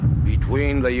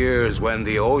Between the years when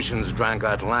the oceans drank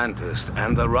Atlantis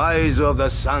and the rise of the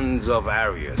sons of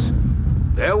Arius,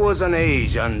 there was an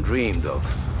age undreamed of,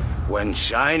 when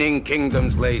shining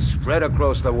kingdoms lay spread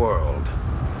across the world.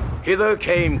 Hither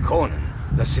came Conan,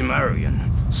 the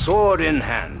Cimmerian, sword in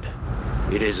hand.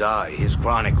 It is I, his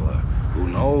chronicler, who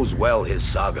knows well his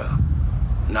saga.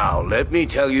 Now let me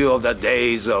tell you of the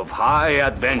days of high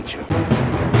adventure.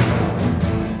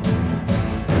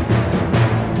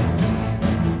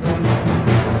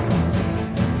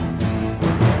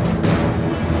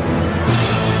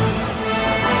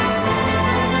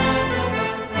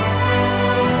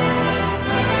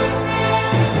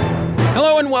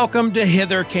 Hello and welcome to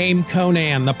Hither Came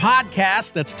Conan, the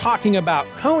podcast that's talking about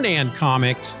Conan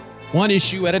comics one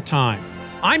issue at a time.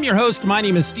 I'm your host, my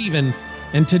name is Steven,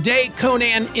 and today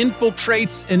Conan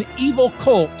infiltrates an evil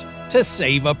cult to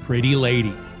save a pretty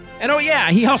lady. And oh yeah,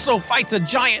 he also fights a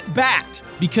giant bat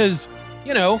because,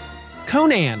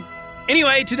 Conan.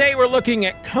 Anyway, today we're looking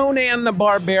at Conan the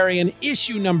Barbarian,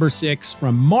 issue number 6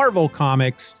 from Marvel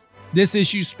Comics. This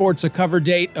issue sports a cover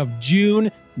date of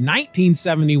June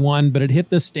 1971, but it hit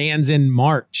the stands in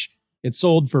March. It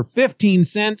sold for 15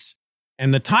 cents,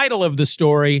 and the title of the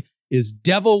story is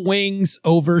Devil Wings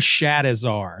over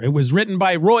Shadizar. It was written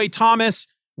by Roy Thomas,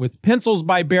 with pencils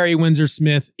by Barry Windsor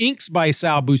Smith, inks by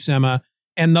Sal Buscema,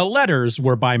 and the letters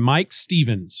were by Mike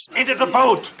Stevens. Into the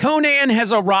boat! Conan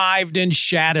has arrived in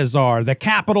Shadizar, the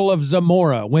capital of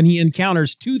Zamora, when he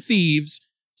encounters two thieves,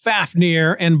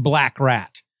 Fafnir and Black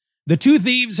Rat. The two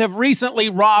thieves have recently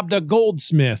robbed a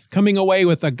goldsmith, coming away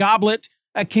with a goblet,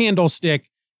 a candlestick,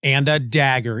 and a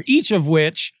dagger, each of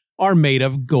which are made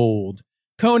of gold.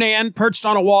 Conan, perched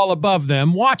on a wall above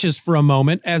them, watches for a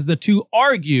moment as the two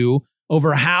argue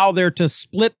over how they're to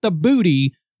split the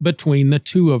booty between the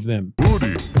two of them.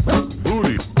 Booty.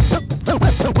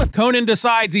 Conan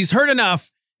decides he's heard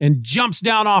enough and jumps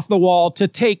down off the wall to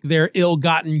take their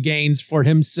ill-gotten gains for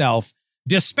himself,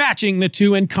 dispatching the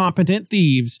two incompetent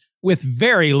thieves with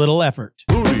very little effort.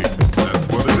 Booty. That's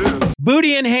what it is.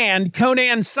 Booty in hand,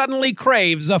 Conan suddenly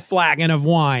craves a flagon of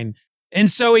wine,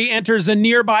 and so he enters a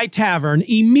nearby tavern,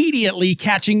 immediately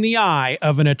catching the eye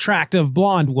of an attractive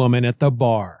blonde woman at the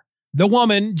bar. The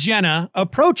woman, Jenna,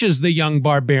 approaches the young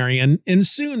barbarian, and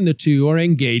soon the two are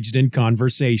engaged in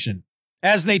conversation.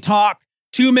 As they talk,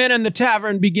 two men in the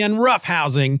tavern begin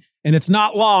roughhousing, and it's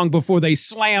not long before they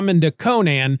slam into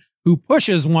Conan, who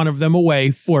pushes one of them away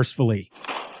forcefully.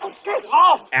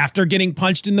 After getting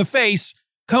punched in the face,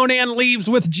 Conan leaves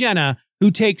with Jenna, who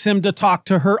takes him to talk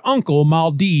to her uncle,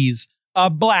 Maldiz, a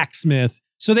blacksmith,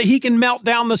 so that he can melt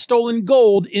down the stolen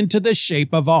gold into the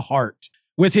shape of a heart.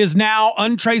 With his now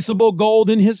untraceable gold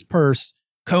in his purse,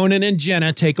 Conan and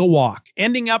Jenna take a walk,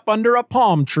 ending up under a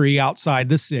palm tree outside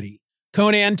the city.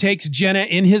 Conan takes Jenna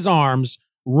in his arms,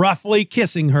 roughly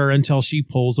kissing her until she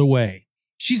pulls away.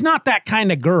 She's not that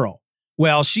kind of girl.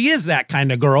 Well, she is that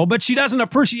kind of girl, but she doesn't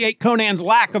appreciate Conan's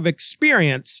lack of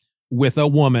experience with a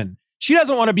woman. She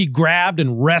doesn't want to be grabbed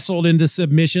and wrestled into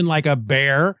submission like a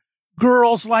bear.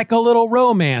 Girls like a little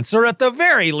romance, or at the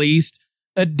very least,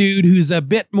 a dude who's a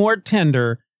bit more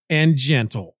tender and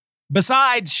gentle.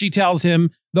 Besides, she tells him,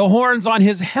 the horns on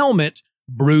his helmet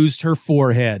bruised her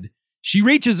forehead. She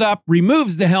reaches up,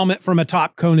 removes the helmet from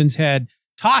atop Conan's head,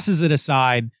 tosses it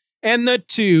aside, and the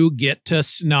two get to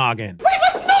snogging. We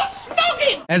was not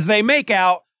snogging! As they make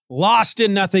out, lost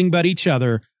in nothing but each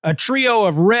other, a trio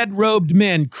of red-robed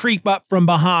men creep up from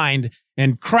behind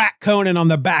and crack Conan on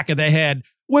the back of the head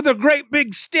with a great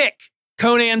big stick.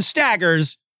 Conan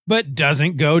staggers, but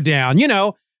doesn't go down.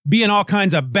 Being all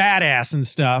kinds of badass and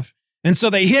stuff. And so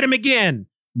they hit him again,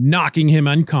 knocking him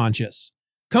unconscious.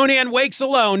 Conan wakes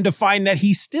alone to find that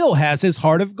he still has his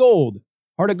heart of gold.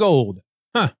 Heart of gold.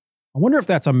 I wonder if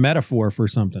that's a metaphor for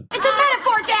something. It's a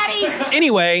metaphor, Daddy!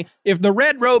 Anyway, if the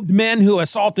red-robed men who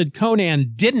assaulted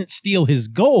Conan didn't steal his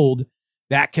gold,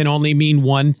 that can only mean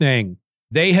one thing.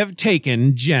 They have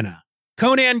taken Jenna.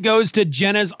 Conan goes to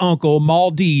Jenna's uncle,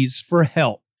 Maldiz, for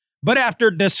help. But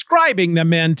after describing the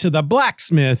men to the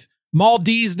blacksmith,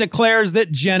 Maldiz declares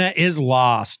that Jenna is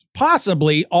lost,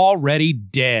 possibly already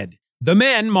dead. The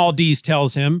men, Maldiz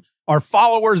tells him, are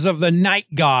followers of the night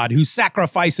god who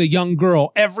sacrifice a young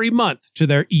girl every month to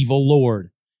their evil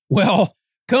lord. Well,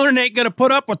 Conan ain't gonna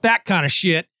put up with that kind of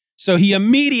shit, so he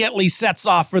immediately sets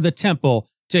off for the temple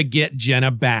to get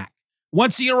Jenna back.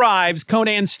 Once he arrives,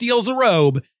 Conan steals a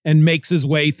robe and makes his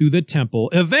way through the temple,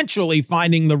 eventually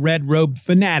finding the red-robed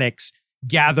fanatics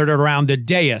gathered around a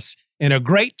dais in a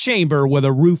great chamber where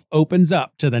the roof opens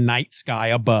up to the night sky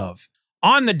above.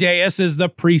 On the dais is the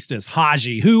priestess,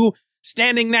 Haji, who,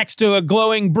 standing next to a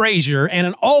glowing brazier and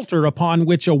an altar upon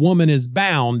which a woman is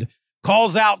bound,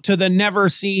 calls out to the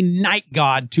never-seen night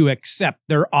god to accept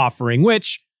their offering,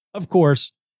 which, of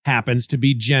course, happens to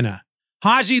be Jenna.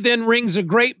 Haji then rings a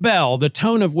great bell, the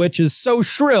tone of which is so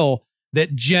shrill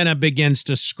that Jenna begins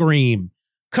to scream.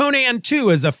 Conan, too,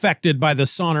 is affected by the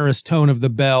sonorous tone of the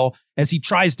bell as he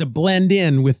tries to blend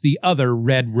in with the other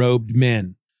red-robed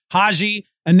men. Haji,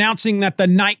 announcing that the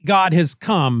night god has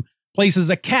come, places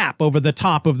a cap over the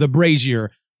top of the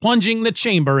brazier, plunging the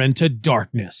chamber into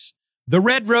darkness. The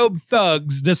red-robed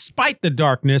thugs, despite the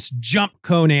darkness, jump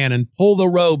Conan and pull the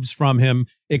robes from him,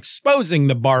 exposing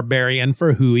the barbarian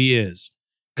for who he is.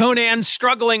 Conan,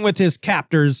 struggling with his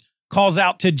captors, calls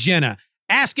out to Jenna,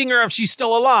 asking her if she's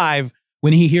still alive,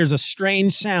 when he hears a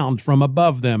strange sound from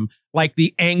above them, like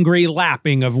the angry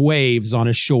lapping of waves on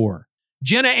a shore.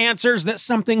 Jenna answers that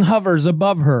something hovers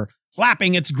above her,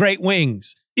 flapping its great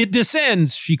wings. It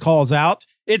descends, she calls out,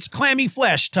 its clammy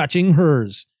flesh touching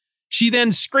hers. She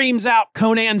then screams out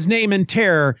Conan's name in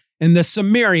terror, and the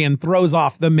Cimmerian throws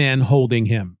off the men holding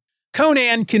him.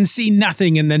 Conan can see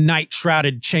nothing in the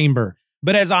night-shrouded chamber,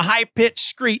 but as a high-pitched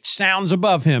screech sounds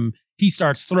above him, he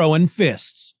starts throwing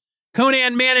fists.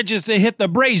 Conan manages to hit the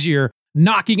brazier,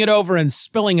 knocking it over and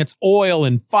spilling its oil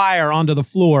and fire onto the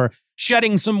floor,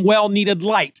 shedding some well-needed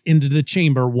light into the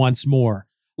chamber once more.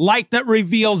 Light that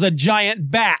reveals a giant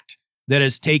bat that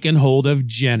has taken hold of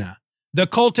Jenna. The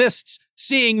cultists,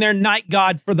 seeing their night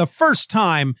god for the first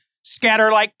time,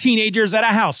 scatter like teenagers at a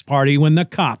house party when the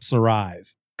cops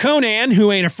arrive. Conan,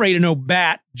 who ain't afraid of no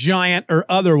bat, giant or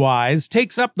otherwise,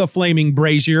 takes up the flaming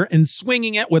brazier and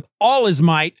swinging it with all his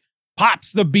might,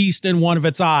 pops the beast in one of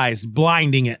its eyes,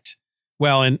 blinding it.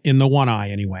 Well, in the one eye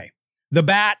anyway. The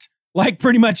bat, like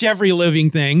pretty much every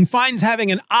living thing, finds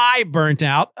having an eye burnt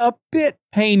out a bit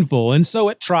painful, and so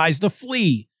it tries to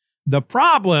flee. The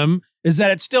problem is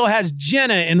that it still has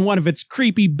Jenna in one of its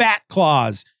creepy bat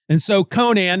claws, and so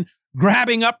Conan,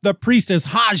 grabbing up the priestess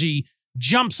Haji,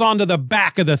 jumps onto the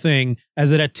back of the thing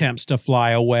as it attempts to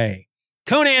fly away.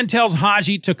 Conan tells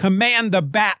Haji to command the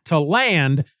bat to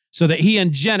land so that he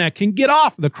and Jenna can get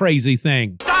off the crazy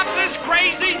thing. Stop this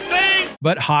crazy thing!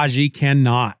 But Haji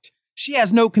cannot. She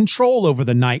has no control over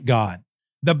the night god.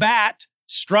 The bat,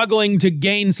 struggling to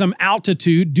gain some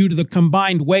altitude due to the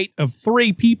combined weight of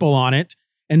 3 people on it,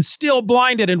 and still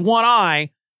blinded in one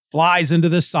eye, flies into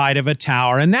the side of a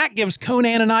tower, and that gives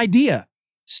Conan an idea.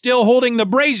 Still holding the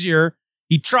brazier,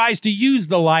 he tries to use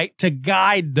the light to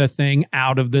guide the thing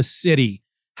out of the city.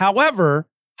 However,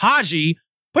 Haji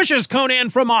pushes Conan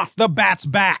from off the bat's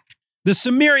back. The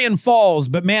Cimmerian falls,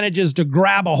 but manages to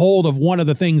grab a hold of one of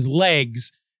the thing's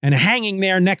legs, and hanging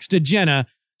there next to Jenna,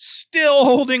 still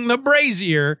holding the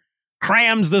brazier,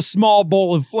 crams the small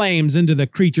bowl of flames into the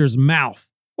creature's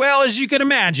mouth. Well, as you can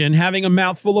imagine, having a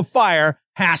mouthful of fire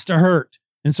has to hurt,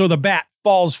 and so the bat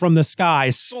falls from the sky,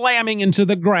 slamming into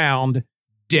the ground,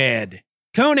 dead.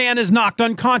 Conan is knocked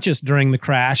unconscious during the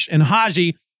crash, and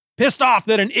Haji, pissed off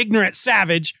that an ignorant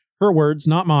savage, her words,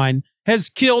 not mine, has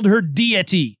killed her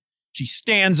deity. She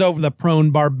stands over the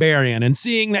prone barbarian, and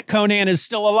seeing that Conan is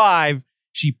still alive,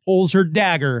 she pulls her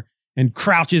dagger and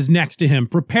crouches next to him,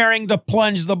 preparing to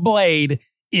plunge the blade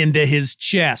into his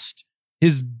chest,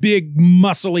 his big,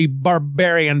 muscly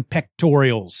barbarian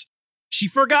pectorials. She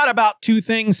forgot about 2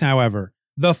 things, however,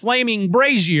 the flaming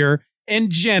brazier and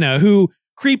Jenna, who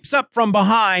creeps up from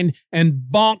behind and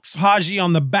bonks Haji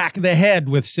on the back of the head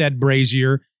with said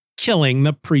brazier, killing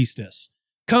the priestess.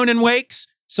 Conan wakes,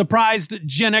 surprised that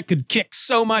Jenna could kick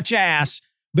so much ass,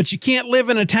 but you can't live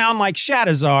in a town like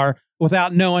Shadizar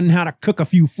without knowing how to cook a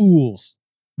few fools.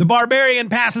 The barbarian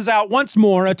passes out once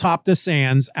more atop the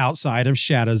sands outside of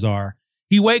Shadizar.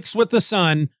 He wakes with the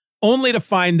sun, only to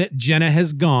find that Jenna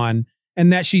has gone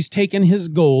and that she's taken his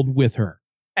gold with her.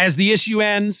 As the issue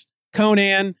ends,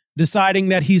 Conan, deciding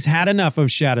that he's had enough of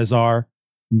Shadizar,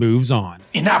 moves on.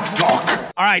 Enough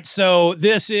talk. All right, so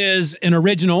this is an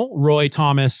original Roy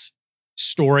Thomas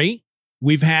story.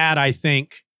 We've had, I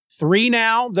think, 3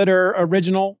 now that are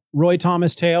original Roy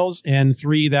Thomas tales and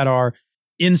 3 that are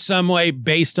in some way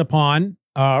based upon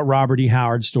Robert E.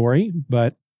 Howard's story,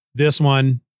 but this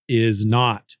one is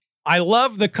not. I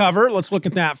love the cover. Let's look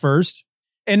at that first.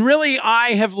 And really,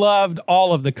 I have loved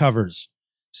all of the covers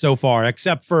so far,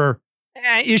 except for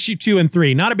issue 2 and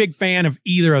 3. Not a big fan of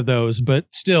either of those, but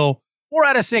still 4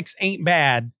 out of 6 ain't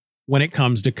bad when it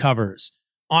comes to covers.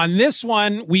 On this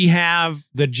one, we have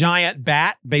the giant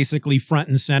bat basically front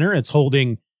and center. It's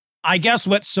holding, I guess,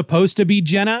 what's supposed to be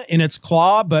Jenna in its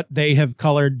claw, but they have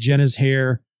colored Jenna's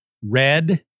hair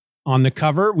red on the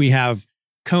cover. We have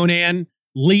Conan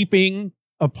leaping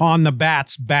upon the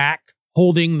bat's back,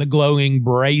 holding the glowing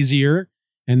brazier.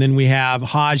 And then we have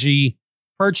Haji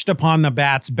perched upon the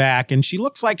bat's back, and she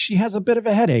looks like she has a bit of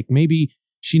a headache. Maybe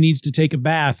she needs to take a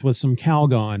bath with some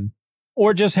Calgon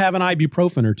or just have an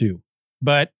ibuprofen or two.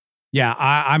 But yeah,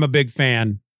 I'm a big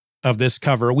fan of this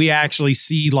cover. We actually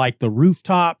see like the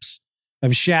rooftops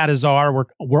of Shadizar.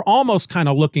 We're almost kind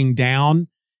of looking down,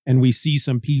 and we see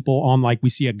some people on, like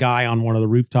we see a guy on one of the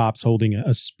rooftops holding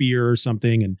a spear or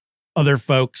something, and other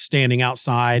folks standing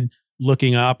outside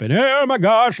looking up and, oh my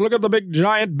gosh, look at the big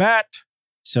giant bat.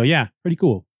 So yeah, pretty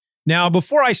cool. Now,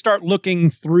 before I start looking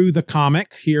through the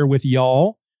comic here with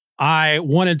y'all, I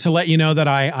wanted to let you know that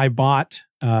I bought,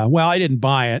 I didn't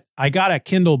buy it. I got a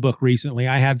Kindle book recently.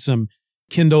 I had some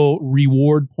Kindle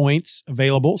reward points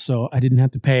available, so I didn't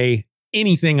have to pay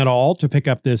anything at all to pick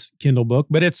up this Kindle book.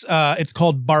 But it's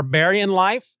called Barbarian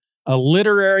Life, a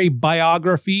literary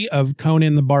biography of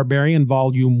Conan the Barbarian,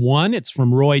 Volume 1. It's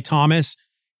from Roy Thomas,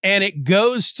 and it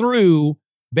goes through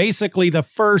basically the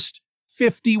first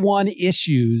 51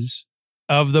 issues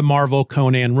of the Marvel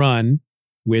Conan run,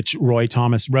 which Roy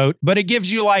Thomas wrote. But it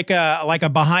gives you like a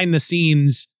behind the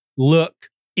scenes look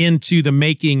into the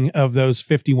making of those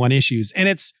 51 issues. And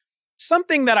it's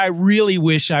something that I really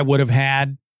wish I would have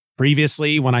had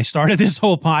previously when I started this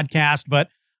whole podcast, but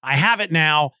I have it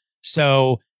now.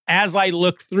 So as I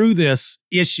look through this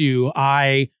issue,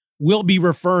 I will be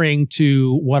referring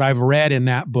to what I've read in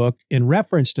that book in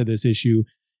reference to this issue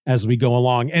as we go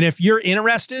along. And if you're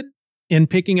interested in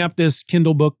picking up this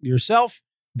Kindle book yourself,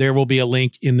 there will be a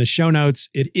link in the show notes.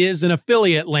 It is an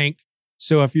affiliate link.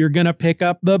 So if you're going to pick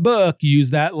up the book,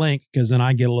 use that link, because then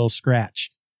I get a little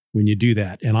scratch when you do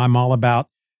that. And I'm all about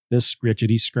this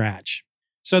scritchety scratch.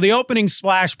 So the opening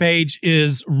splash page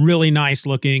is really nice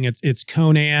looking. It's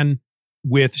Conan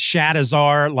with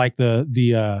Shadizar, like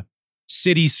the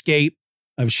cityscape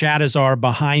of Shadizar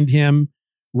behind him.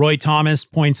 Roy Thomas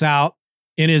points out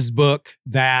in his book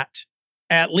that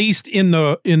at least in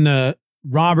the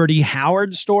Robert E.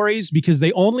 Howard stories, because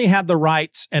they only had the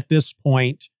rights at this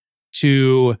point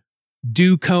to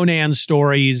do Conan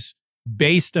stories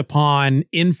based upon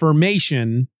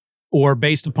information or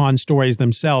based upon stories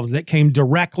themselves that came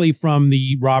directly from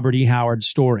the Robert E. Howard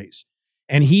stories.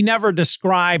 And he never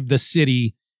described the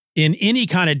city in any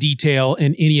kind of detail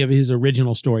in any of his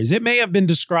original stories. It may have been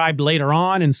described later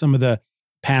on in some of the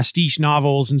pastiche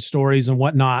novels and stories and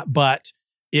whatnot, but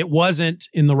it wasn't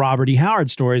in the Robert E. Howard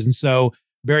stories. And so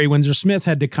Barry Windsor Smith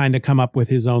had to kind of come up with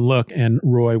his own look, and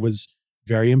Roy was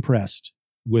very impressed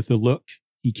with the look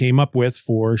he came up with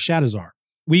for Shadizar.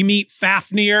 We meet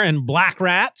Fafnir and Black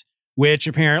Rat, which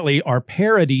apparently are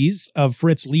parodies of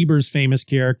Fritz Lieber's famous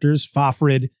characters,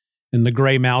 Fafrid and the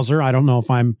Grey Mouser. I don't know if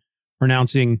I'm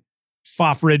pronouncing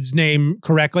Fafrid's name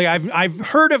correctly. I've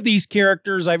heard of these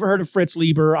characters. I've heard of Fritz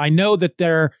Lieber. I know that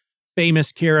they're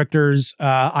famous characters.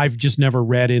 I've just never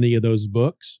read any of those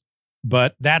books,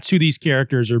 but that's who these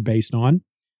characters are based on.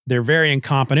 They're very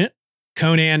incompetent.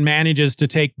 Conan manages to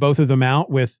take both of them out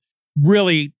with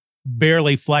really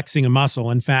barely flexing a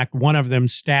muscle. In fact, one of them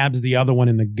stabs the other one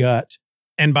in the gut.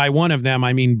 And by one of them,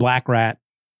 I mean Black Rat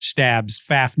stabs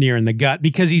Fafnir in the gut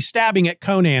because he's stabbing at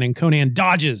Conan, and Conan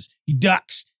dodges, he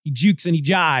ducks, he jukes, and he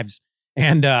jives.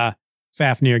 And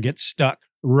Fafnir gets stuck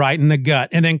right in the gut.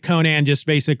 And then Conan just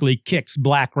basically kicks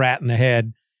Black Rat in the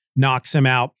head, knocks him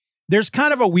out. There's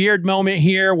kind of a weird moment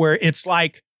here where it's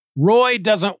like Roy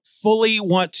doesn't fully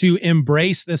want to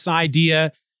embrace this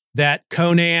idea that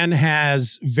Conan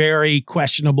has very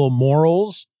questionable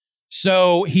morals.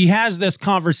 So he has this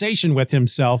conversation with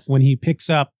himself when he picks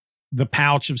up the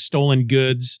pouch of stolen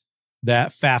goods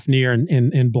that Fafnir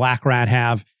and Black Rat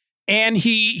have. And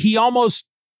he almost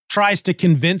tries to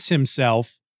convince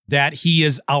himself that he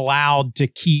is allowed to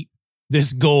keep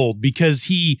this gold because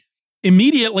he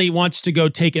immediately wants to go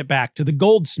take it back to the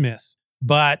goldsmith,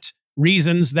 but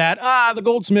reasons that, the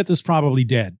goldsmith is probably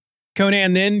dead.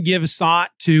 Conan then gives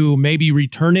thought to maybe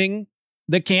returning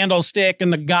the candlestick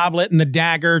and the goblet and the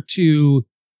dagger to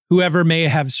whoever may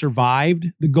have survived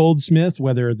the goldsmith,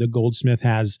 whether the goldsmith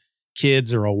has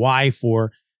kids or a wife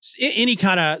or any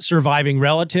kind of surviving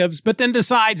relatives, but then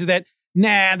decides that,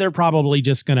 they're probably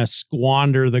just going to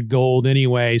squander the gold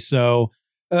anyway. So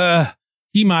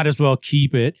he might as well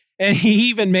keep it. And he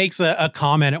even makes a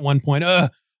comment at one point,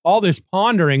 all this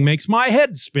pondering makes my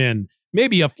head spin.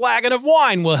 Maybe a flagon of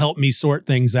wine will help me sort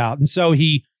things out. And so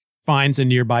he finds a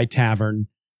nearby tavern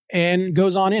and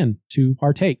goes on in to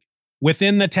partake.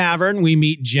 Within the tavern, we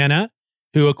meet Jenna,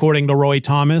 who, according to Roy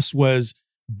Thomas, was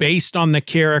based on the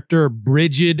character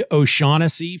Brigid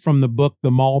O'Shaughnessy from the book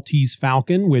The Maltese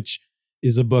Falcon, which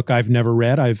is a book I've never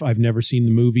read. I've never seen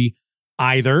the movie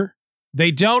either.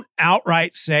 They don't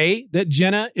outright say that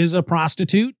Jenna is a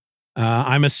prostitute.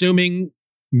 I'm assuming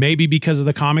maybe because of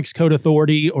the Comics Code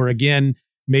Authority, or again,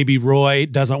 maybe Roy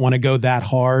doesn't want to go that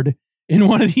hard in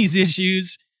one of these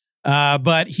issues.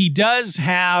 But he does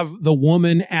have the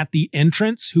woman at the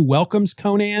entrance who welcomes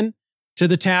Conan to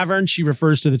the tavern. She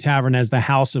refers to the tavern as the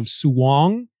House of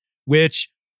Suwong, which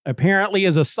apparently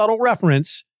is a subtle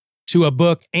reference to a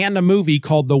book and a movie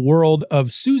called The World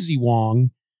of Susie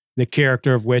Wong, the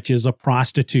character of which is a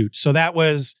prostitute. So that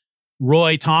was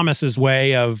Roy Thomas's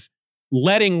way of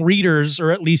letting readers,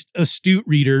 or at least astute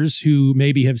readers who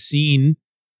maybe have seen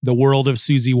The World of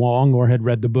Susie Wong or had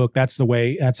read the book, that's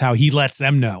how he lets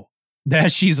them know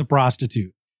that she's a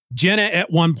prostitute. Jenna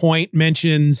at one point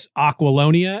mentions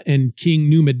Aquilonia and King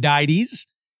Numidides.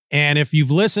 And if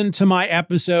you've listened to my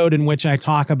episode in which I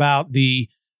talk about the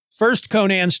first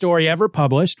Conan story ever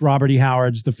published, Robert E.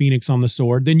 Howard's The Phoenix on the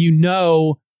Sword, then you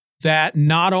know that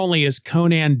not only is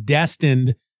Conan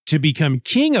destined to become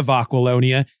king of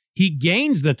Aquilonia, he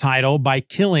gains the title by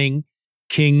killing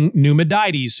King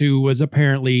Numidides, who was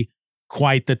apparently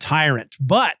quite the tyrant.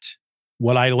 But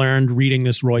what I learned reading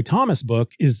this Roy Thomas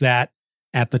book is that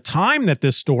at the time that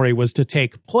this story was to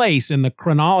take place in the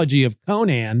chronology of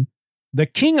Conan, the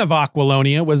king of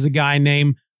Aquilonia was a guy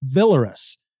named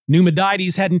Villarus.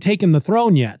 Numidides hadn't taken the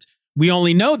throne yet. We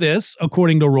only know this,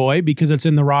 according to Roy, because it's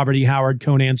in the Robert E. Howard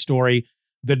Conan story,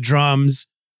 The Drums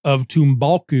of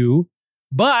Tumbalku.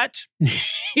 But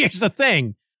here's the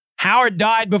thing. Howard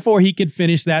died before he could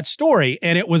finish that story,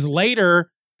 and it was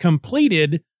later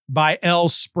completed by L.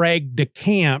 Sprague de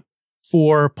Camp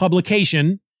for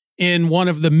publication in one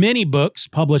of the many books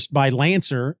published by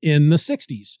Lancer in the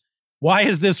 60s. Why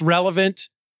is this relevant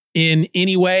in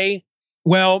any way?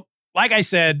 Well, like I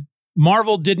said,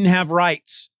 Marvel didn't have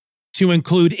rights to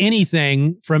include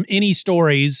anything from any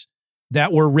stories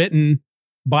that were written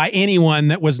by anyone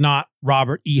that was not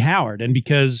Robert E. Howard. And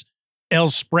because L.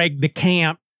 Sprague de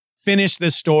Camp finished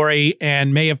this story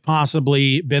and may have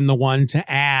possibly been the one to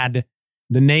add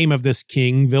the name of this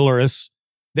king, Villarus,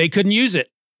 they couldn't use it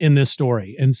in this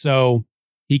story. And so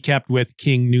he kept with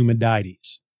King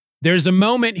Numidides. There's a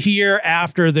moment here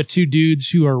after the two dudes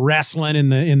who are wrestling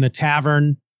in the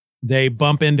tavern. They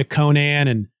bump into Conan,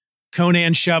 and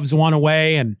Conan shoves one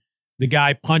away, and the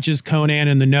guy punches Conan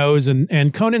in the nose,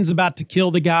 and Conan's about to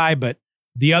kill the guy, but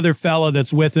the other fella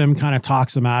that's with him kind of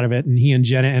talks him out of it, and he and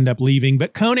Jenna end up leaving.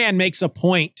 But Conan makes a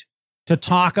point to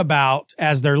talk about,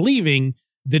 as they're leaving,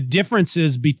 the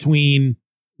differences between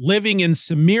living in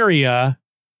Cimmeria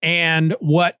and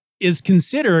what is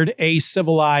considered a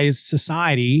civilized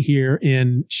society here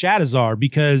in Shadizar,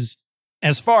 because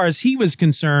as far as he was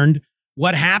concerned,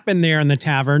 what happened there in the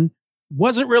tavern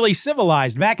wasn't really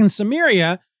civilized. Back in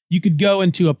Cimmeria, you could go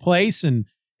into a place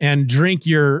and drink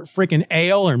your freaking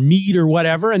ale or mead or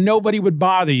whatever, and nobody would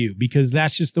bother you because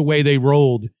that's just the way they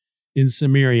rolled in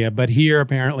Cimmeria. But here,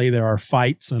 apparently, there are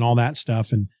fights and all that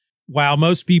stuff. And while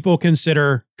most people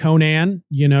consider Conan,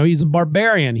 he's a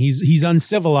barbarian, he's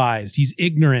uncivilized, he's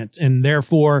ignorant, and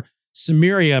therefore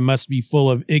Cimmeria must be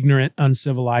full of ignorant,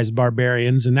 uncivilized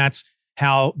barbarians. And that's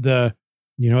how the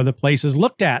place is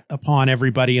looked at upon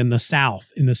everybody in the South,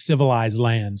 in the civilized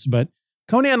lands. But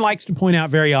Conan likes to point out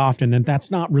very often that that's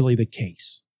not really the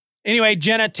case. Anyway,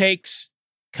 Jenna takes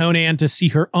Conan to see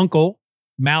her uncle,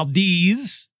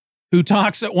 Maldiz, who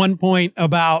talks at one point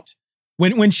about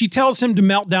when she tells him to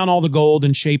melt down all the gold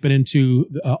and shape it into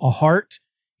a heart.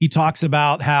 He talks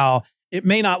about how it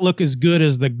may not look as good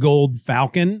as the gold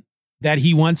falcon that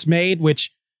he once made,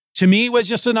 which to me was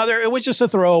just a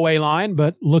throwaway line.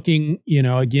 But looking,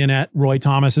 again at Roy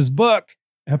Thomas's book,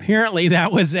 apparently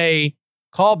that was a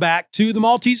callback to the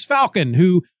Maltese Falcon,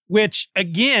 which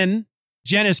again,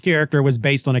 Jenna's character was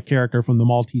based on a character from the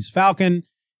Maltese Falcon.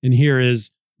 And here is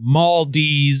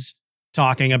Maldiz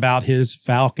talking about his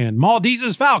falcon.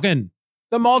 Maldize's falcon,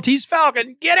 the Maltese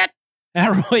Falcon, get it?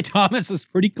 And Roy Thomas is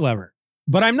pretty clever.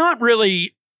 But I'm not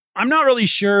really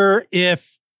sure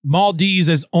if Maldiz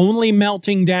is only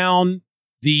melting down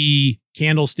the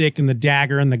candlestick and the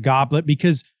dagger and the goblet,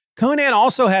 because Conan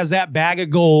also has that bag of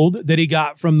gold that he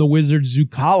got from the wizard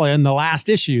Zukala in the last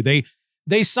issue.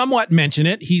 They somewhat mention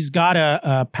it. He's got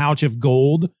a pouch of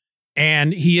gold,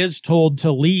 and he is told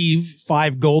to leave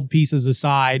 5 gold pieces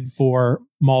aside for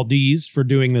Maldiz for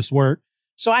doing this work.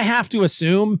 So I have to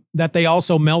assume that they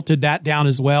also melted that down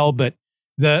as well. But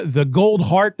the gold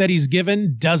heart that he's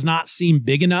given does not seem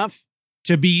big enough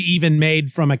to be even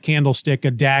made from a candlestick,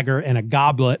 a dagger, and a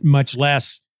goblet, much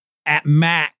less at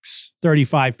max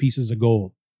 35 pieces of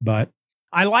gold. But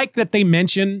I like that they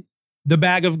mention the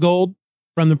bag of gold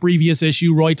from the previous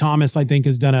issue. Roy Thomas, I think,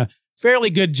 has done a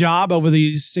fairly good job over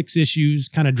these 6 issues,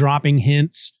 kind of dropping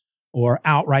hints or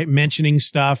outright mentioning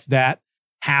stuff that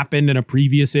happened in a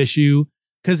previous issue,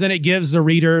 because then it gives the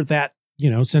reader that,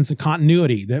 sense of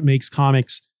continuity that makes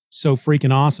comics so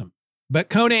freaking awesome. But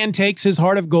Conan takes his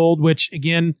heart of gold, which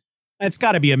again, it's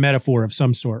got to be a metaphor of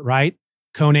some sort, right?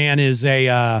 Conan is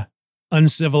a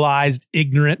uncivilized,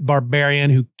 ignorant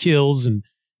barbarian who kills and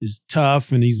is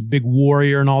tough, and he's a big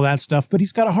warrior and all that stuff, but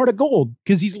he's got a heart of gold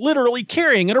because he's literally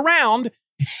carrying it around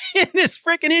in this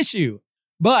freaking issue.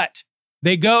 But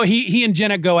they go, he and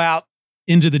Jenna go out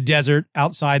into the desert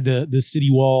outside the city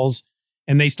walls,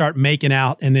 and they start making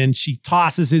out, and then she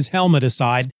tosses his helmet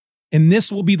aside, and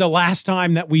this will be the last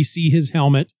time that we see his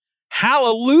helmet.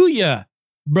 Hallelujah,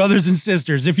 brothers and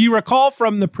sisters. If you recall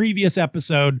from the previous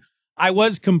episode, I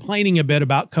was complaining a bit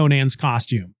about Conan's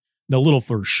costume, the little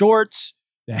fur shorts,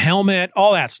 the helmet,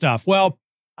 all that stuff. Well,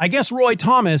 I guess Roy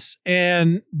Thomas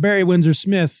and Barry Windsor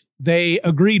Smith, they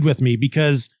agreed with me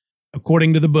because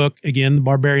according to the book, again, the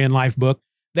Barbarian Life book,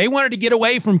 they wanted to get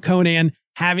away from Conan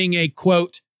having a,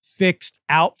 quote, fixed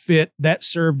outfit that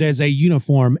served as a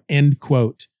uniform, end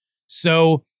quote.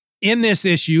 So in this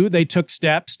issue, they took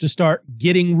steps to start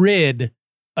getting rid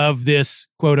of this,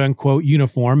 quote unquote,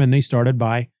 uniform, and they started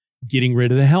by getting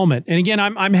rid of the helmet. And again,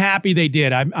 I'm happy they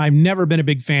did. I've never been a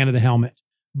big fan of the helmet.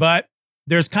 But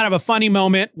there's kind of a funny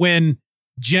moment when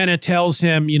Jenna tells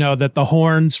him, that the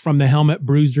horns from the helmet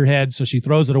bruised her head. So she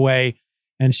throws it away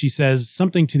and she says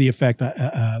something to the effect,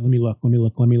 let me look.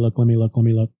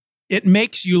 It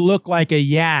makes you look like a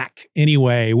yak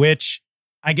anyway, which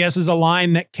I guess is a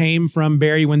line that came from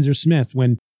Barry Windsor Smith.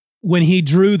 When he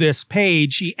drew this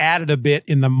page, he added a bit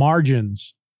in the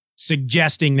margins,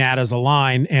 suggesting that as a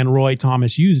line. And Roy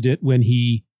Thomas used it when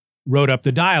he wrote up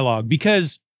the dialogue,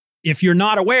 because if you're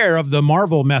not aware of the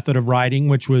Marvel method of writing,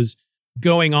 which was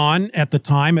going on at the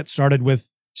time, it started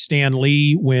with Stan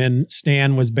Lee when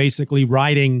Stan was basically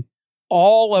writing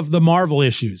all of the Marvel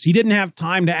issues. He didn't have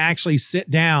time to actually sit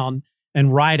down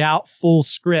and write out full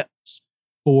scripts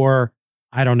for,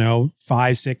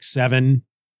 5, 6, 7.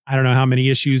 I don't know how many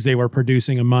issues they were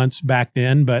producing a month back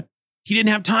then, but he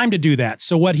didn't have time to do that.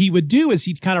 So what he would do is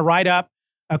he'd kind of write up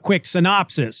a quick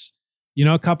synopsis,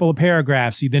 a couple of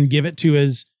paragraphs. He'd then give it to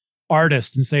his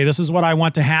artist and say, this is what I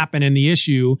want to happen in the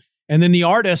issue. And then the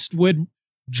artist would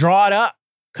draw it up,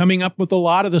 coming up with a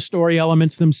lot of the story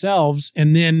elements themselves.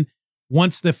 And then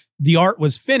once the art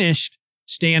was finished,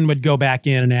 Stan would go back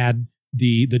in and add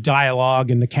the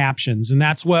dialogue and the captions. And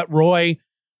that's what Roy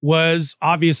was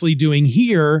obviously doing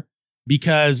here,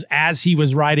 because as he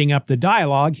was writing up the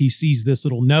dialogue, he sees this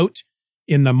little note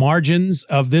in the margins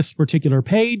of this particular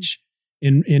page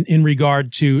in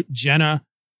regard to Jenna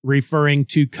referring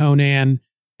to Conan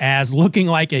as looking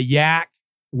like a yak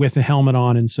with a helmet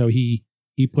on. And so he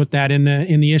put that in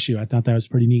the issue. I thought that was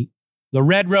pretty neat. The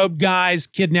red robed guys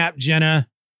kidnap Jenna,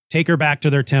 take her back to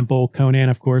their temple. Conan,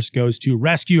 of course, goes to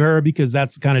rescue her because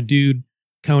that's the kind of dude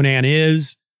Conan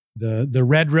is. The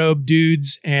red robed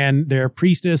dudes and their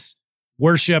priestess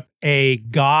worship a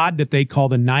god that they call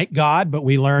the night god, but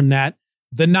we learn that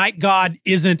the night god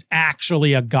isn't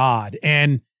actually a god.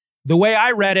 And the way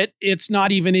I read it, it's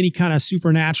not even any kind of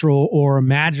supernatural or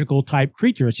magical type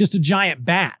creature. It's just a giant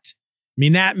bat. I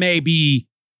mean, that may be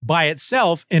by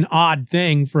itself an odd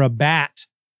thing for a bat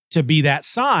to be that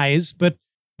size, but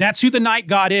that's who the night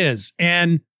god is.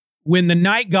 And when the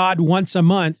night god once a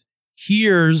month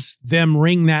hears them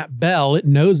ring that bell, it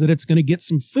knows that it's going to get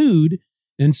some food.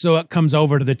 And so it comes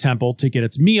over to the temple to get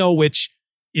its meal, which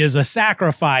is a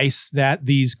sacrifice that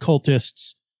these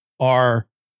cultists are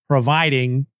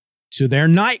providing to their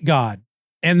night god.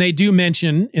 And they do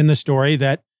mention in the story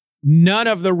that none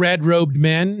of the red-robed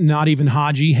men, not even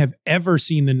Haji, have ever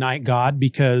seen the night god,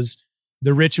 because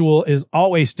the ritual is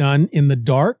always done in the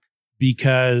dark,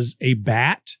 because a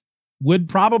bat would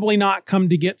probably not come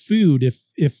to get food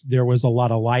if there was a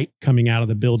lot of light coming out of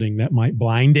the building that might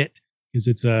blind it, because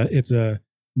it's a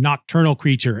nocturnal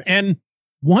creature. And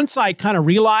once I kind of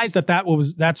realized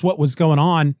that's what was going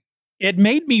on, it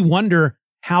made me wonder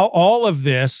how all of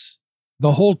this,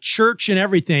 the whole church and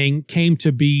everything, came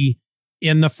to be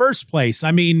in the first place.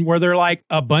 I mean, were there like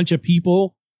a bunch of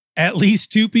people, at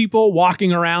least 2 people,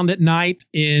 walking around at night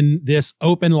in this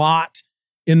open lot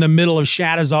in the middle of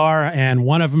Shadizar, and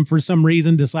one of them, for some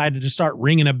reason, decided to start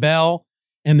ringing a bell,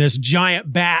 and this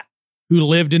giant bat who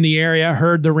lived in the area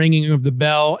heard the ringing of the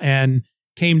bell and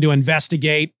came to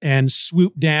investigate and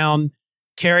swooped down,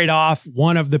 carried off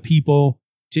one of the people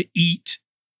to eat.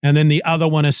 And then the other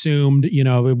one assumed,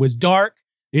 it was dark.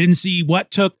 They didn't see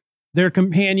what took their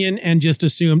companion and just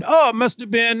assumed, it must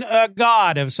have been a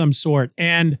god of some sort.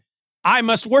 And I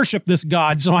must worship this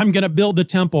god. So I'm going to build a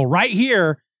temple right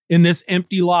here in this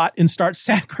empty lot and start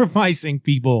sacrificing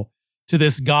people to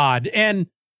this god. And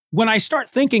when I start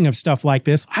thinking of stuff like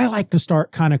this, I like to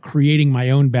start kind of creating my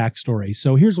own backstory.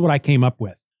 So here's what I came up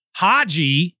with.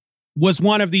 Haji was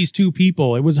one of these two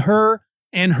people. It was her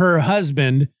and her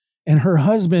husband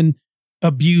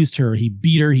abused her. He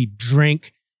beat her, he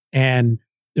drank and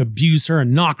abused her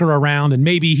and knock her around. And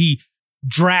maybe he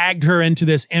dragged her into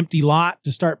this empty lot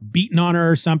to start beating on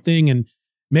her or something. And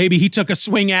maybe he took a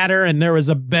swing at her and there was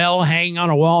a bell hanging on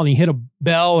a wall and he hit a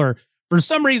bell, or for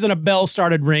some reason a bell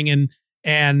started ringing.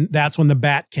 And that's when the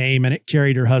bat came and it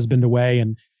carried her husband away.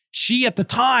 And she, at the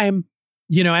time,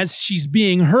 as she's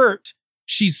being hurt,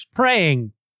 she's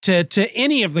praying to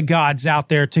any of the gods out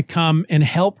there to come and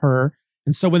help her.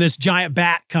 And so when this giant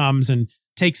bat comes and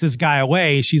takes this guy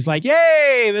away, she's like,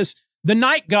 yay, the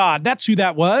night god, that's who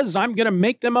that was. I'm going to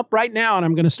make them up right now. And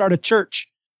I'm going to start a church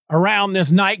around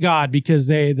this night god because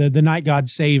the night god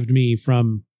saved me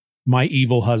from my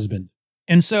evil husband.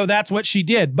 And so that's what she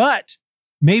did. But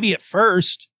maybe at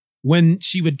first, when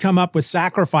she would come up with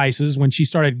sacrifices, when she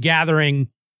started gathering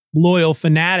loyal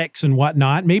fanatics and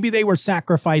whatnot, maybe they were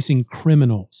sacrificing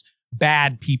criminals,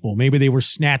 bad people. Maybe they were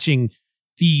snatching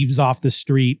thieves off the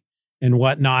street and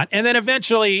whatnot. And then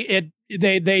eventually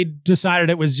they decided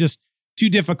it was just too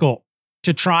difficult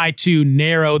to try to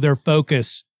narrow their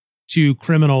focus to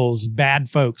criminals, bad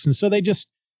folks. And so they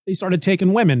started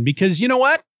taking women because you know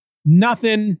what?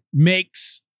 Nothing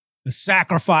makes a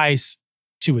sacrifice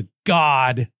to a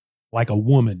god like a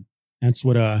woman. That's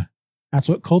what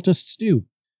cultists do.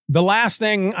 The last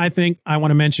thing I think I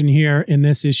want to mention here in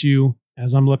this issue,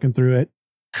 as I'm looking through it,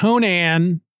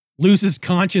 Conan loses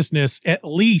consciousness at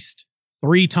least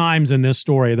 3 times in this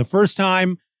story. The first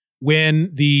time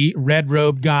when the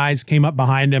red-robed guys came up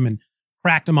behind him and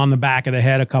cracked him on the back of the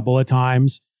head a couple of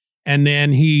times. And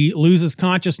then he loses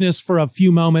consciousness for a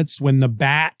few moments when the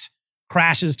bat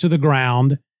crashes to the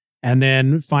ground, and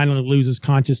then finally loses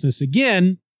consciousness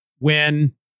again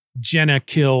when Jenna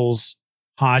kills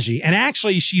Haji. And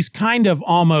actually, she's kind of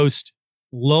almost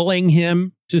lulling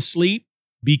him to sleep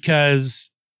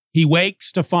because he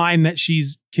wakes to find that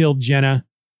she's killed Jenna.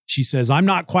 She says, I'm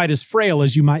not quite as frail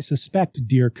as you might suspect,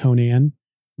 dear Conan.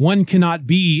 One cannot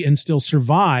be and still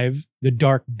survive the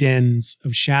dark dens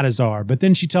of Shadizar. But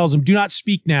then she tells him, do not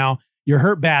speak now. You're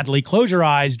hurt badly. Close your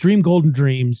eyes. Dream golden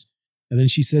dreams. And then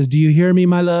she says, do you hear me,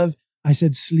 my love? I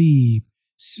said, sleep,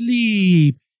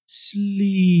 sleep,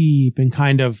 sleep, and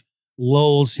kind of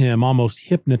lulls him, almost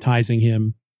hypnotizing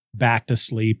him back to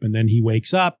sleep. And then he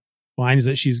wakes up, finds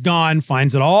that she's gone,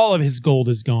 finds that all of his gold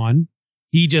is gone.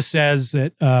 He just says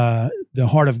that the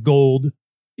heart of gold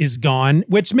is gone,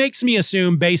 which makes me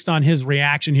assume, based on his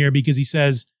reaction here, because he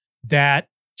says that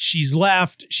she's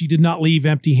left. She did not leave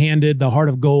empty-handed. The heart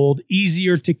of gold,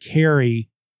 easier to carry,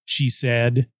 she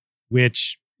said,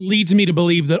 which leads me to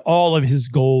believe that all of his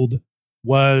gold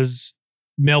was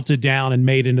melted down and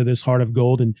made into this heart of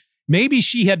gold. And maybe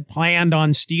she had planned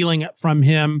on stealing it from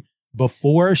him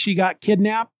before she got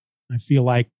kidnapped. I feel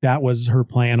like that was her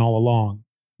plan all along.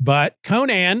 But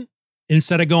Conan,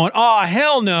 instead of going, oh,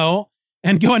 hell no,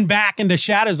 and going back into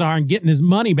Shadizar and getting his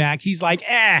money back, he's like,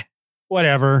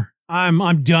 whatever.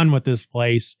 I'm done with this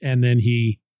place. And then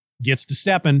he gets to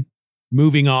stepping,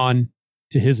 moving on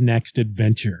to his next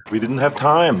adventure. We didn't have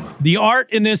time. The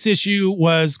art in this issue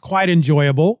was quite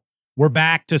enjoyable. We're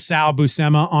back to Sal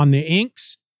Buscema on the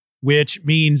inks, which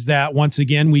means that once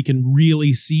again, we can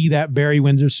really see that Barry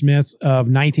Windsor Smith of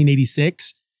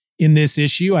 1986 in this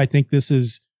issue. I think this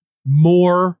is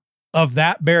more of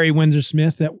that Barry Windsor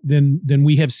Smith than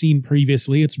we have seen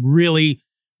previously. It's really,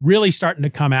 really starting to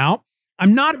come out.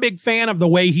 I'm not a big fan of the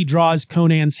way he draws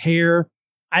Conan's hair.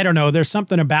 I don't know. There's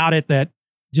something about it that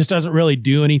just doesn't really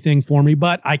do anything for me,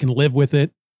 but I can live with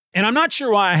it. And I'm not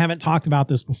sure why I haven't talked about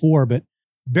this before, but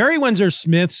Barry Windsor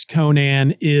Smith's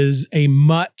Conan is a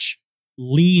much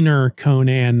leaner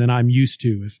Conan than I'm used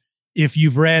to. If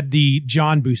you've read the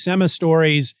John Buscema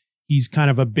stories, he's kind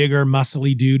of a bigger,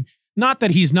 muscly dude. Not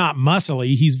that he's not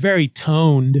muscly, he's very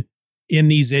toned in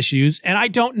these issues. And I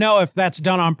don't know if that's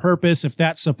done on purpose, if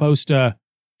that's supposed to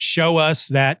show us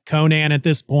that Conan at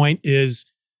this point is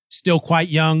still quite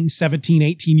young, 17,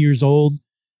 18 years old.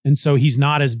 And so he's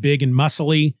not as big and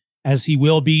muscly as he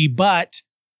will be. But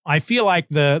I feel like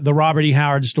the Robert E.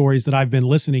 Howard stories that I've been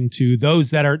listening to,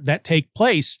 those that take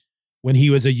place when he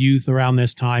was a youth around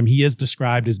this time, he is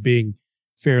described as being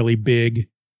fairly big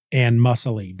and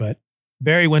muscly. But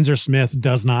Barry Windsor Smith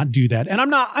does not do that. And I'm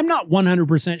not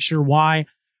 100% sure why.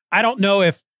 I don't know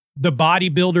if the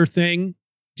bodybuilder thing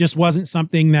just wasn't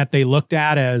something that they looked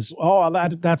at as, oh,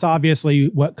 that's obviously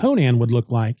what Conan would look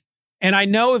like. And I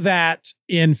know that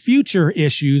in future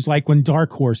issues, like when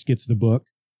Dark Horse gets the book,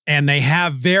 and they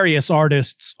have various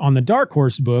artists on the Dark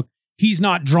Horse book. He's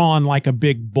not drawn like a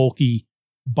big, bulky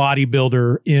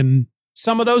bodybuilder in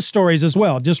some of those stories as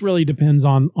well. It just really depends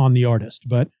on the artist.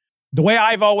 But the way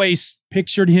I've always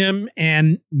pictured him,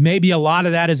 and maybe a lot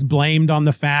of that is blamed on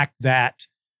the fact that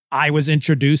I was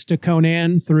introduced to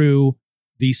Conan through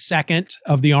the second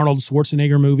of the Arnold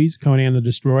Schwarzenegger movies, Conan the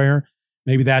Destroyer.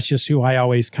 Maybe that's just who I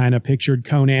always kind of pictured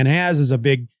Conan as a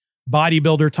big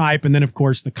bodybuilder type. And then, of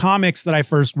course, the comics that I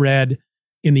first read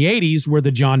in the 80s were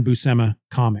the John Buscema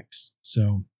comics.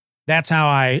 So that's how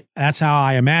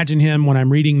I imagine him when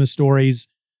I'm reading the stories,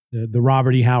 the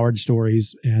Robert E. Howard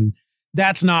stories. And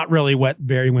that's not really what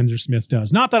Barry Windsor Smith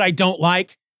does. Not that I don't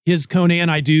like his Conan,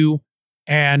 I do.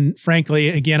 And frankly,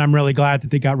 again, I'm really glad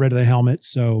that they got rid of the helmet.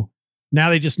 So now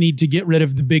they just need to get rid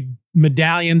of the big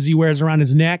medallions he wears around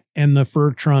his neck and the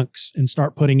fur trunks and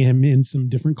start putting him in some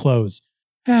different clothes.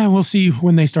 We'll see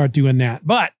when they start doing that.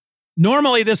 But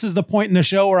normally this is the point in the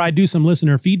show where I do some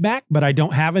listener feedback, but I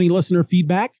don't have any listener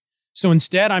feedback. So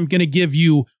instead, I'm going to give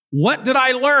you What Did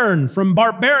I Learn from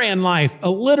Barbarian Life,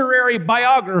 a literary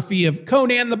biography of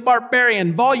Conan the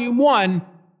Barbarian, Volume 1,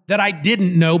 that I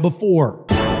didn't know before.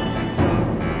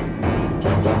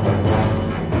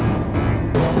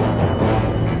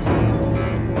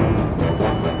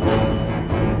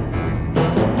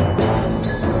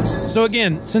 So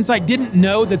again, since I didn't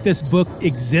know that this book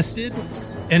existed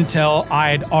until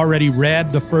I'd already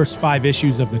read the first 5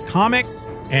 issues of the comic,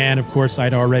 and of course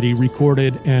I'd already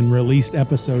recorded and released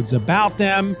episodes about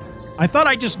them, I thought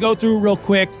I'd just go through real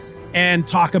quick and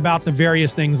talk about the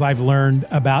various things I've learned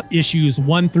about issues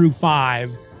 1 through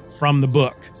 5 from the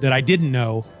book that I didn't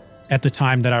know at the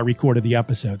time that I recorded the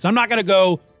episodes. I'm not going to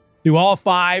go through all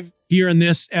 5 here in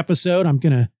this episode. I'm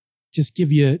going to just give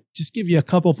you a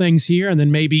couple things here, and then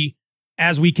maybe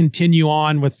as we continue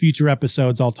on with future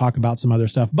episodes, I'll talk about some other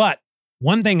stuff. But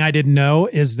one thing I didn't know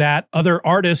is that other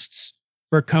artists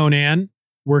for Conan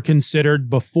were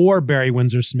considered before Barry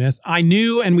Windsor Smith. I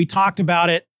knew, and we talked about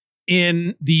it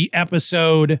in the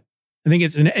episode, I think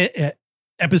it's in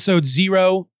episode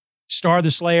 0, Star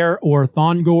the Slayer or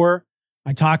Thongor.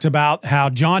 I talked about how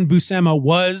John Buscema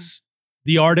was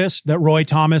the artist that Roy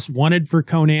Thomas wanted for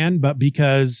Conan, but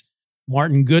because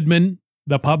Martin Goodman,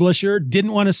 the publisher,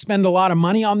 didn't want to spend a lot of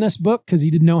money on this book because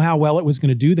he didn't know how well it was going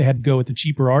to do, they had to go with the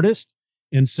cheaper artist.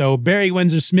 And so Barry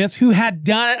Windsor Smith, who had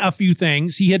done a few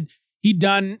things, he'd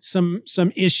done some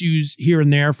issues here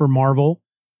and there for Marvel.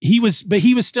 He was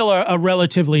still a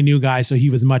relatively new guy, so he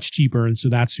was much cheaper. And so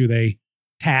that's who they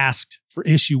tasked for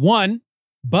issue 1.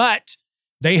 But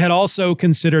they had also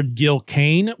considered Gil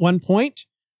Kane at one point,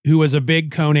 who was a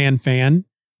big Conan fan.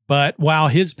 But while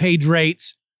his page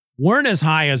rates weren't as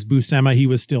high as Buscema, he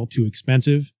was still too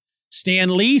expensive.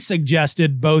 Stan Lee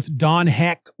suggested both Don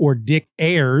Heck or Dick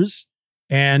Ayers,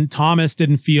 and Thomas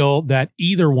didn't feel that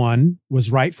either one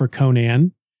was right for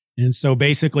Conan. And so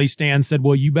basically Stan said,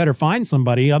 well, you better find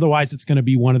somebody, otherwise it's going to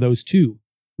be one of those two.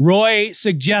 Roy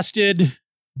suggested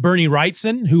Bernie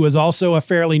Wrightson, who was also a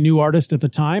fairly new artist at the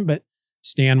time, but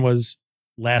Stan was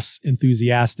less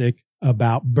enthusiastic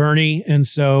about Bernie. And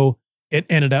so it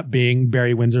ended up being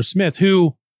Barry Windsor Smith,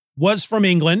 who was from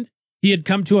England. He had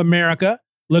come to America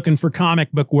looking for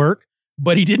comic book work,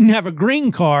 but he didn't have a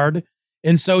green card.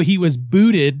 And so he was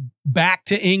booted back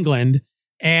to England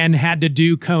and had to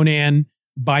do Conan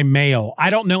by mail. I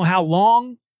don't know how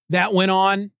long that went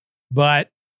on,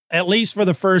 but at least for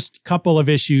the first couple of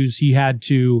issues, he had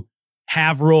to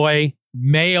have Roy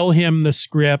mail him the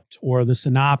script or the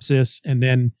synopsis and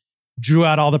then drew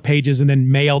out all the pages and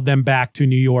then mailed them back to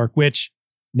New York, which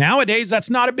nowadays, that's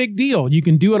not a big deal. You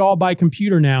can do it all by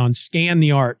computer now and scan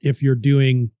the art if you're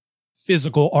doing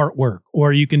physical artwork,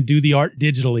 or you can do the art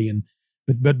digitally.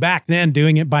 But back then,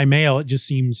 doing it by mail, it just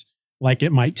seems like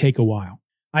it might take a while.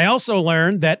 I also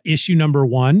learned that issue number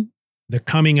 1, The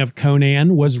Coming of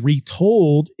Conan, was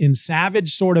retold in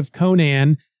Savage Sword of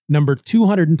Conan number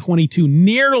 222,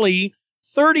 nearly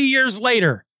 30 years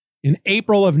later, in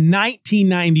April of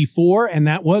 1994. And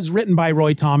that was written by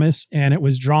Roy Thomas, and it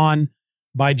was drawn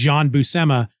by John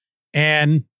Buscema.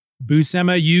 And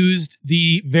Buscema used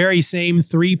the very same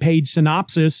 3-page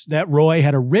synopsis that Roy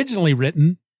had originally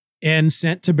written and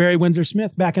sent to Barry Windsor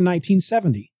Smith back in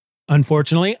 1970.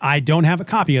 Unfortunately, I don't have a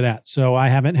copy of that, so I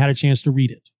haven't had a chance to read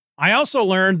it. I also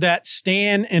learned that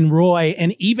Stan and Roy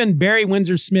and even Barry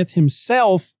Windsor Smith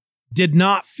himself did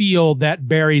not feel that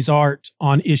Barry's art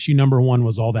on issue number 1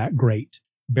 was all that great.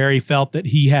 Barry felt that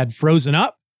he had frozen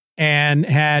up and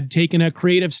had taken a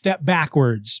creative step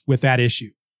backwards with that issue.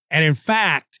 And in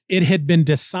fact, it had been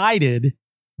decided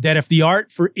that if the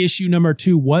art for issue number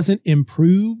 2 wasn't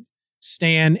improved,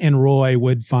 Stan and Roy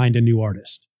would find a new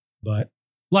artist. But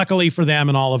luckily for them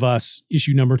and all of us,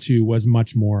 issue number 2 was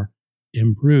much more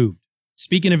improved.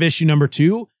 Speaking of issue number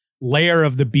 2, Lair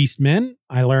of the Beastmen,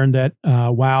 I learned that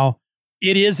while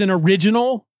it is an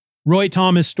original Roy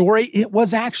Thomas story, it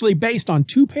was actually based on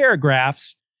 2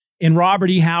 paragraphs in Robert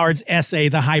E. Howard's essay,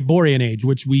 The Hyborian Age,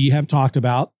 which we have talked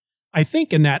about, I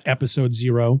think, in that episode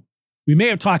 0. We may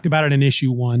have talked about it in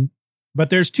issue 1, but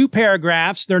there's 2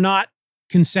 paragraphs. They're not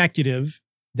consecutive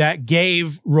that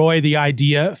gave Roy the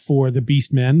idea for the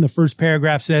Beastmen. The first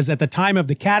paragraph says, at the time of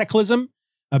the cataclysm,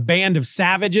 a band of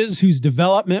savages whose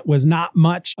development was not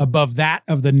much above that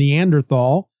of the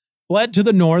Neanderthal fled to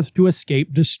the north to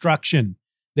escape destruction.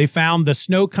 They found the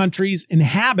snow countries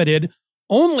inhabited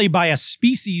only by a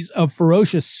species of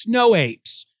ferocious snow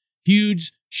apes,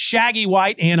 huge, shaggy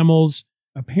white animals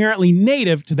apparently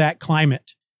native to that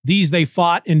climate. These they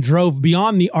fought and drove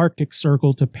beyond the Arctic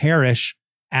Circle to perish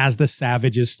as the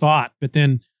savages thought. But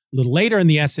then a little later in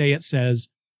the essay, it says,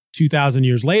 2,000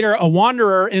 years later, a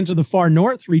wanderer into the far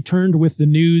north returned with the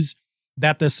news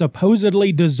that the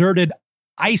supposedly deserted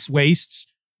ice wastes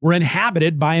were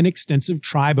inhabited by an extensive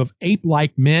tribe of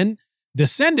ape-like men,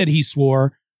 descended, he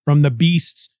swore, from the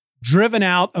beasts driven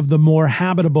out of the more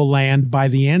habitable land by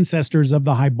the ancestors of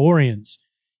the Hyborians.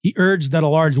 He urged that a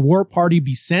large war party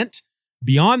be sent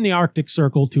beyond the Arctic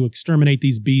Circle to exterminate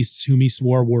these beasts whom he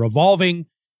swore were evolving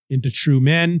into true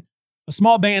men. A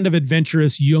small band of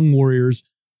adventurous young warriors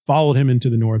followed him into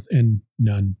the north, and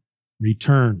none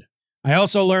returned. I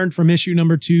also learned from issue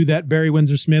number 2 that Barry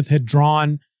Windsor Smith had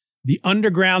drawn the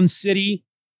underground city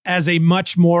as a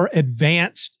much more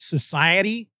advanced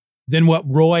society than what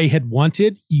Roy had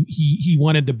wanted. He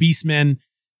wanted the Beastmen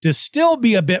to still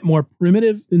be a bit more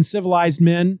primitive than civilized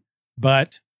men,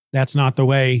 but that's not the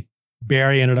way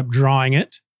Barry ended up drawing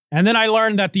it. And then I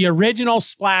learned that the original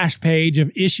splash page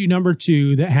of issue number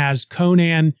 2 that has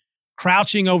Conan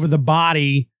crouching over the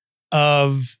body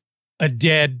of a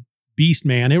dead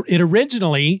Beastman, it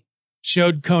originally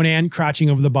showed Conan crouching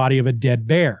over the body of a dead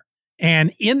bear.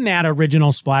 And in that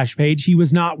original splash page, he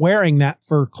was not wearing that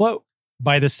fur cloak.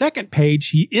 By the second page,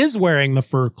 he is wearing the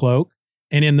fur cloak.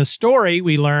 And in the story,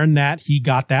 we learn that he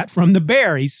got that from the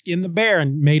bear. He skinned the bear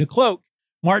and made a cloak.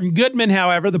 Martin Goodman,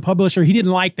 however, the publisher, he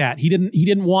didn't like that. He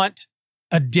didn't want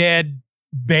a dead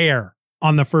bear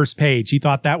on the first page. He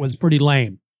thought that was pretty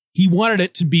lame. He wanted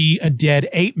it to be a dead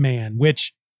ape man,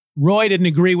 which Roy didn't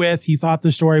agree with. He thought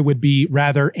the story would be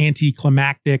rather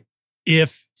anticlimactic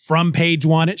if from page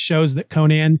 1 it shows that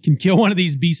Conan can kill one of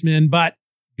these beastmen, but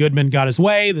Goodman got his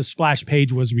way. The splash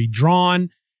page was redrawn.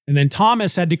 And then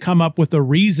Thomas had to come up with a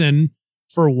reason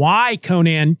for why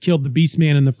Conan killed the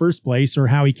beastman in the first place, or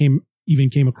how he even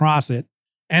came across it,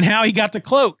 and how he got the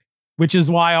cloak, which is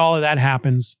why all of that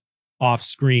happens off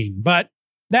screen. But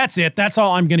that's it. That's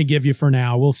all I'm going to give you for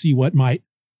now. We'll see what might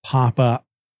pop up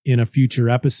in a future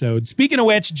episode. Speaking of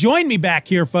which, join me back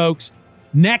here, folks,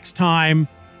 next time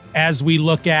as we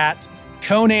look at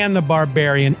Conan the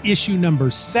Barbarian, issue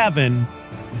number 7,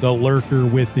 The Lurker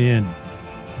Within.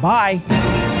 Bye.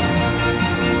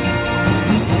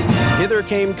 Hither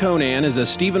Came Conan is a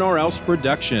Stephen or Else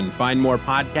production. Find more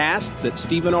podcasts at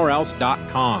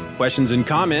stephenorelse.com. Questions and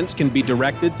comments can be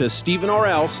directed to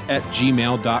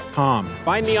stephenorelse@gmail.com.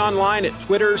 Find me online at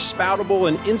Twitter, Spoutable,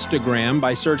 and Instagram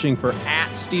by searching for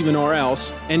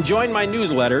 @StephenOrElse, and join my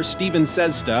newsletter, Stephen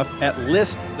Says Stuff, at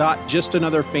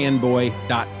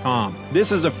list.justanotherfanboy.com.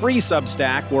 This is a free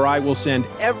Substack where I will send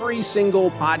every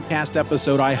single podcast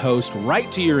episode I host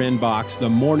right to your inbox the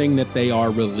morning that they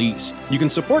are released. You can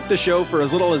support the show for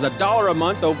as little as $1 a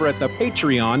month over at the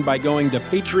Patreon by going to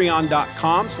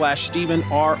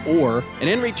patreon.com/StephenROr. And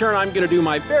in return, I'm going to do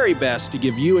my very best to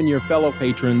give you and your fellow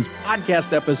patrons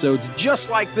podcast episodes just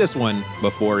like this one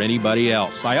before anybody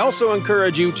else. I also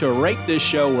encourage you to rate this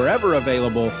show wherever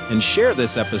available and share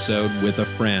this episode with a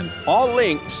friend. All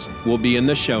links will be in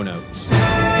the show notes.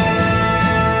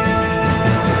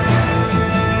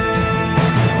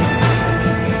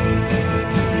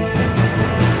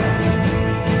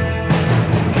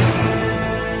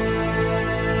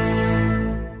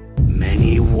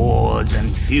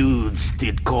 And feuds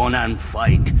did Conan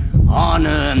fight. Honor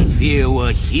and fear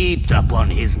were heaped upon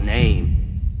his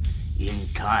name. In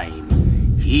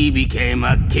time, he became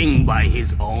a king by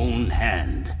his own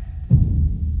hand.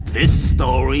 This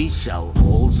story shall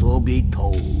also be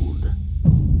told.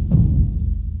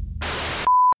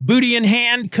 Booty in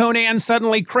hand, Conan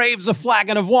suddenly craves a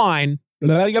flagon of wine.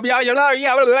 Booty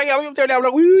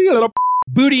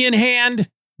in hand,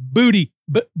 booty.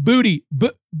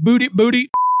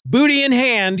 Booty in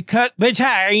hand, cut the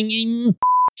time.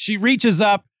 She reaches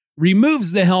up,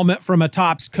 removes the helmet from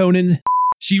atop Conan.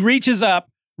 She reaches up,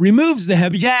 removes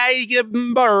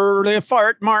the burly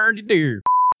fart marty dear.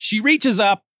 She reaches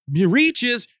up,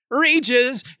 reaches,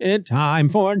 and time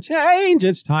for change.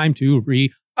 It's time to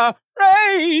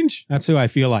rearrange. That's who I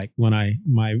feel like when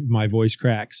my voice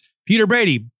cracks. Peter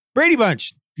Brady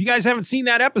Bunch. If you guys haven't seen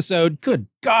that episode, good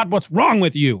God, what's wrong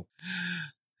with you?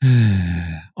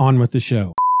 On with the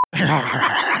show.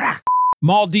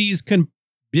 Maldives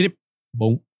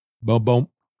boom, boom, boom.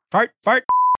 Fart.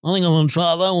 I think I'm going to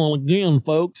try that one again,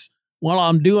 folks. While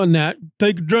I'm doing that,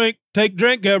 take a drink,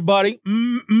 everybody.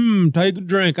 Take a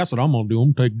drink. That's what I'm going to do.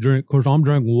 I'm going to take a drink because I'm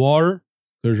drinking water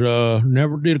because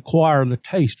never did acquire the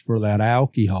taste for that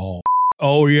alcohol.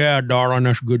 Oh, yeah, darling,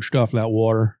 that's good stuff, that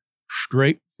water.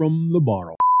 Straight from the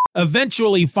bottle.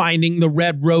 Eventually finding the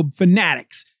red robe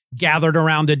fanatics gathered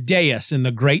around a dais in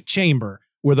the great chamber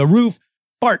where the roof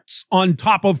farts on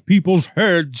top of people's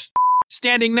heads.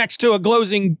 Standing next to a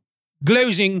glowing,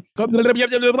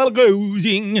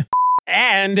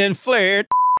 and in flirt.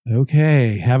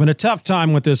 Okay, having a tough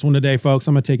time with this one today, folks.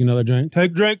 I'm going to take another drink.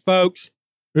 Take a drink, folks.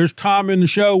 There's time in the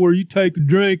show where you take a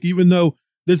drink, even though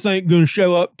this ain't going to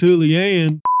show up till the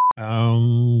end.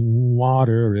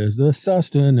 Water is the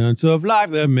sustenance of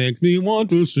life that makes me want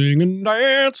to sing and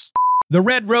dance. The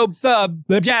red robe thug,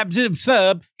 the jab zib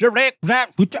sub, direct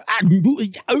rap.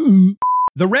 The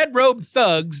red robe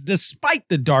thugs, despite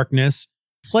the darkness,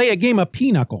 play a game of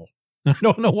pinochle. I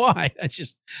don't know why.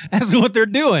 That's what they're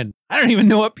doing. I don't even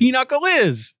know what pinochle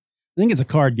is. I think it's a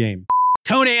card game.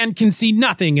 Conan can see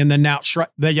nothing in the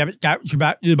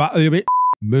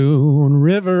Moon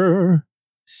River,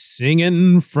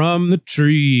 singing from the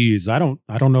trees. I don't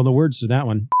know the words to that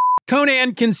one.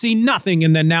 Conan can see nothing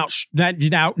in the now.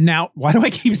 Why do I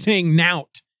keep saying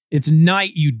nout? It's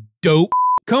night, you dope.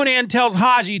 Conan tells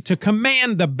Haji to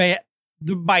command the bat.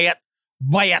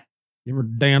 You ever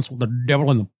dance with the devil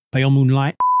in the pale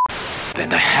moonlight? Then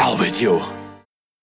the hell with you.